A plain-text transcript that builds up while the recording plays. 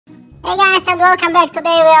Hey guys, and welcome back.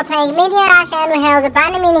 Today we are playing Minion Rush and we have the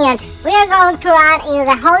bunny minion. We are going to run in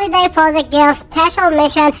the holiday for the girls special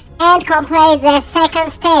mission and complete the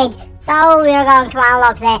second stage. So we are going to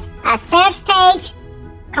unlock the third stage,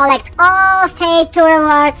 collect all stage 2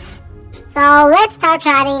 rewards. So let's start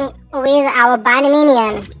running with our bunny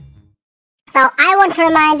minion. So I want to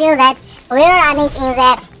remind you that we are running in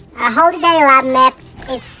the holiday lab map.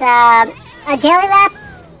 It's a jelly lab,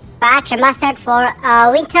 but remastered for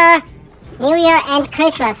winter, New Year and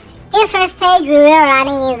Christmas. In first stage we were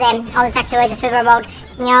running in the, let's activate the fever mode.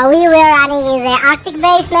 We were running in the Arctic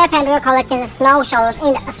base map and we were collecting the snow shovels.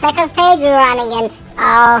 In the second stage we were running in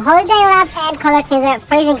holiday lab and collecting the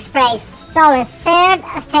freezing sprays. So in third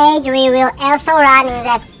stage we will also run in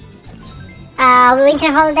the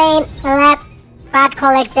winter holiday lab, but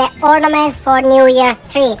collect the ornaments for New Year's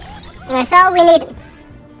tree. So we need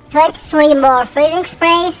 23 more freezing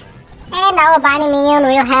sprays, and our bunny minion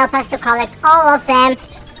will help us to collect all of them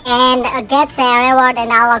and get the reward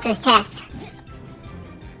and unlock this chest.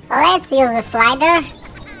 Let's use the slider.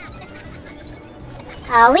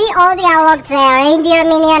 We already unlocked the Reindeer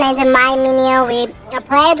minion and the my minion. We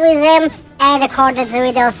played with them and recorded the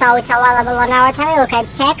video, so it's available on our channel. You can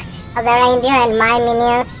check the Reindeer and my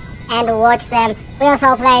minions and watch them. We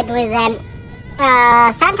also played with them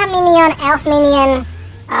Santa minion, Elf minion,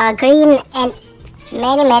 Green, and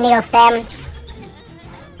many of them.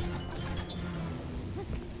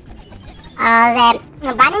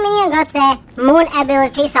 The bunny minion got the moon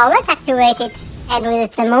ability, so let's activate it and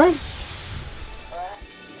visit the moon.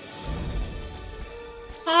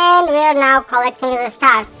 And we are now collecting the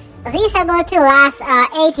stars. This ability lasts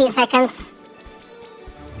 18 seconds.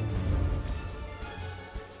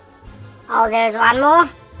 Oh, there's one more.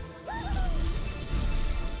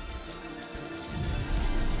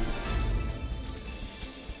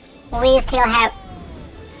 We still have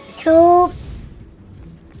 2. Oh,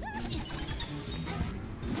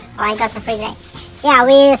 I got the freeze ray. Yeah,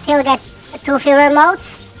 we still get 2 fever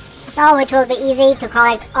modes, so it will be easy to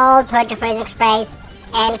collect all 20 freezing sprays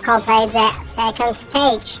and complete the second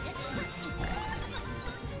stage.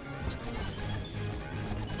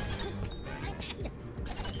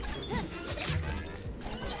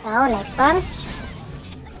 So, next one.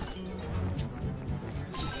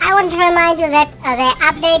 I want to remind you that the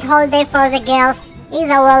update holiday for the girls is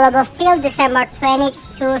available till December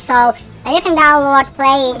 22, so you can download,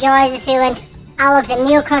 play, enjoy this event, unlock the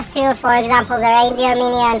new costumes, for example the Reindeer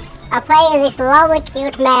minion, play these lovely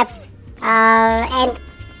cute maps, and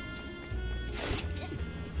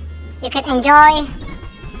you can enjoy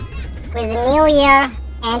with the New Year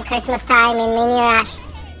and Christmas time in Minion Rush.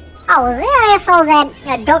 Oh, there are also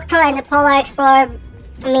the Doctor and the Polar Explorer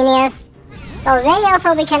minions. So they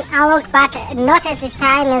also we can unlock, but not at this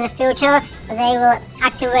time. In the future they will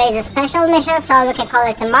activate the special mission, so we can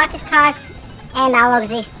collect the market cards and unlock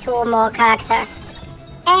these 2 more characters.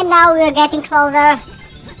 And now we are getting closer.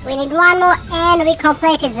 We need 1 more and we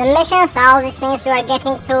completed the mission, so this means we are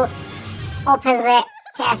getting to open the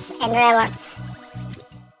chests and rewards.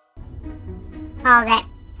 Oh, the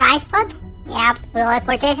prize pod? Yep, we will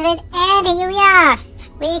purchase it, and here we are!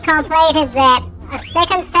 We completed the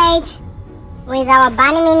second stage with our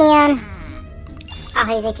bunny minion. Oh,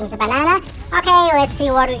 he's eating the banana. Okay, let's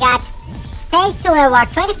see what we got. Stage 2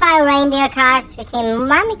 reward, 25 reindeer cards, 15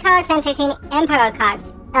 mummy cards and 15 emperor cards.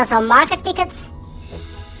 Also market tickets.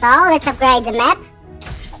 So let's upgrade the map.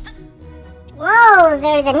 Whoa,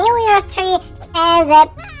 there's a New Year's tree and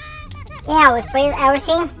yeah, we freeze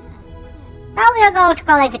everything. So we are going to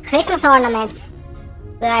collect the Christmas ornaments.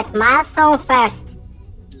 We are at milestone first.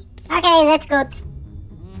 Okay, that's good.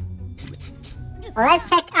 Let's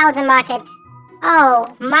check out the market. Oh,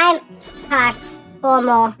 my cards, 4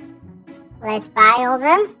 more. Let's buy all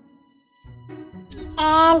them.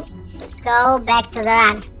 And go back to the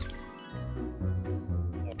run.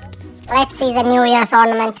 Let's see the New Year's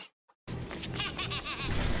ornament.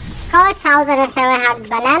 Collect 1,700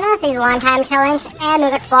 bananas is one-time challenge, and we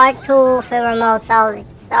got 42 fever modes, so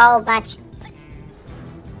it's so much.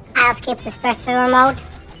 I'll skip this first fever mode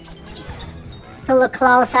to look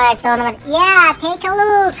closer at the ornament. Yeah, take a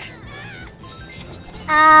look!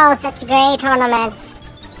 Oh, such great ornaments.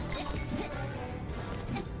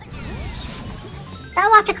 So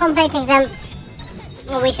after completing them,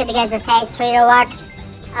 we should get the stage 3 reward.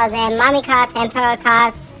 The mummy cards, emperor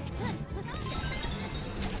cards,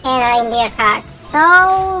 and reindeer cards.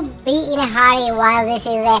 So be in a hurry while this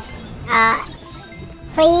is a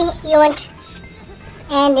free event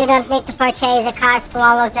and you don't need to purchase the cards to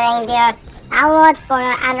unlock the reindeer. Download for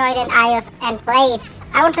Android and iOS and play it.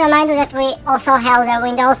 I want to remind you that we also have the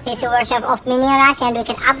Windows PC version of Minion Rush, and we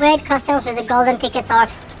can upgrade costumes with the golden tickets or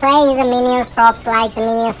play the Minions props like the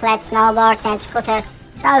Minion sled, snowboards and scooters.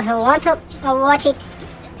 So if you want to watch it,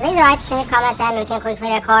 please write in the comments and we can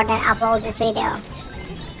quickly record and upload this video.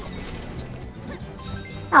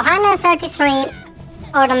 So 133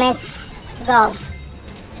 ornaments to go.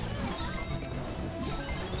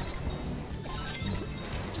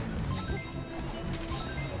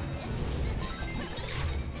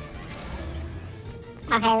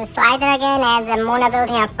 Okay, the slider again, and the moon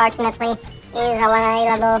ability unfortunately is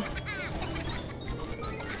unavailable.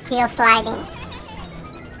 Hill sliding.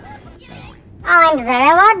 Oh, and the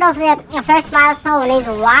reward of the first milestone is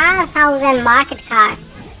 1000 market cards.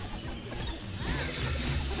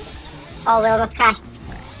 Oh, we almost crashed.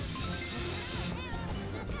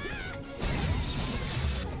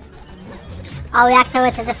 Oh, we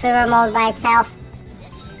activated the fever mode by itself.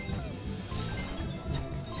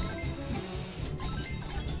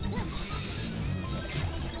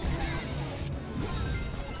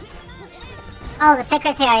 Oh, the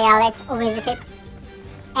secretariat, let's visit it.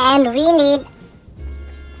 And we need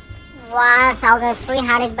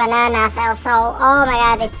 1300 bananas also. Oh my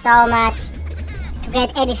god, it's so much to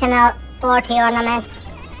get additional 40 ornaments.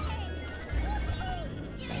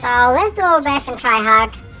 So let's do our best and try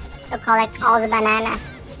hard to collect all the bananas.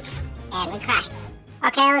 And we crashed.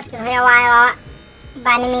 Okay, let's clear our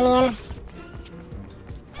bunny minion.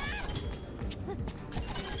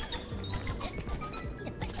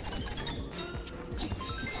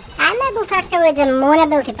 I'm able to activate the moon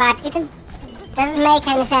ability, but it doesn't make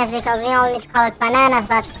any sense because we only need to collect bananas,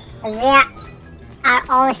 but there are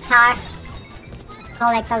only stars to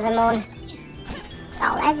collect on the moon.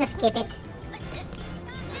 So let's just skip it.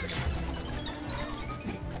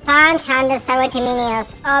 Punch 170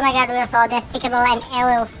 minions. Oh my god, we're so despicable and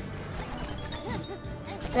evil.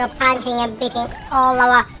 We're punching and beating all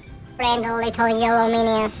our friendly little yellow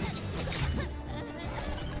minions.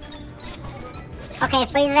 Okay,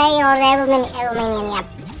 freeze ray or the evil minion, yeah.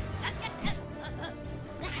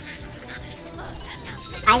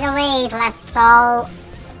 By the way, it lasts so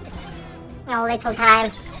little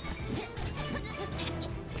time.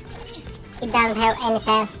 It doesn't have any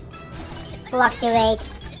sense to activate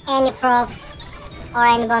any prop or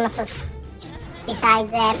any bonuses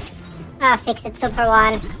besides the fixed super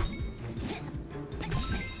one.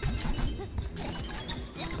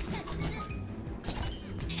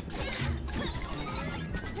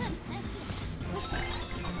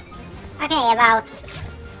 Okay, about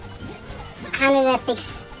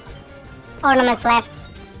 106 ornaments left.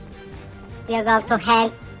 We are going to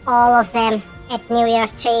hang all of them at New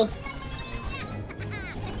Year's tree.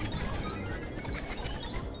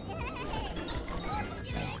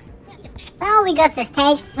 So we got the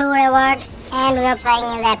stage 2 reward, and we are playing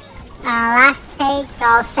in the last stage,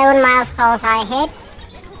 so 7 milestones are ahead.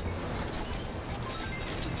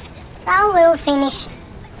 So we'll finish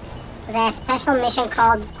the special mission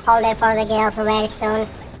called Holiday for the Girls very soon.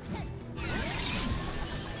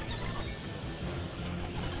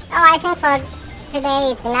 So I think for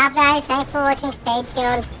today it's enough, guys. Thanks for watching, stay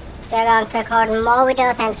tuned. We're going to record more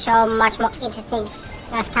videos and show much more interesting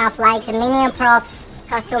stuff like the minion props,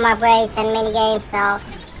 costume upgrades and mini games. So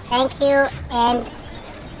thank you and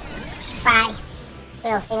bye.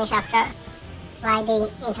 We'll finish after sliding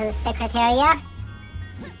into the secretariat.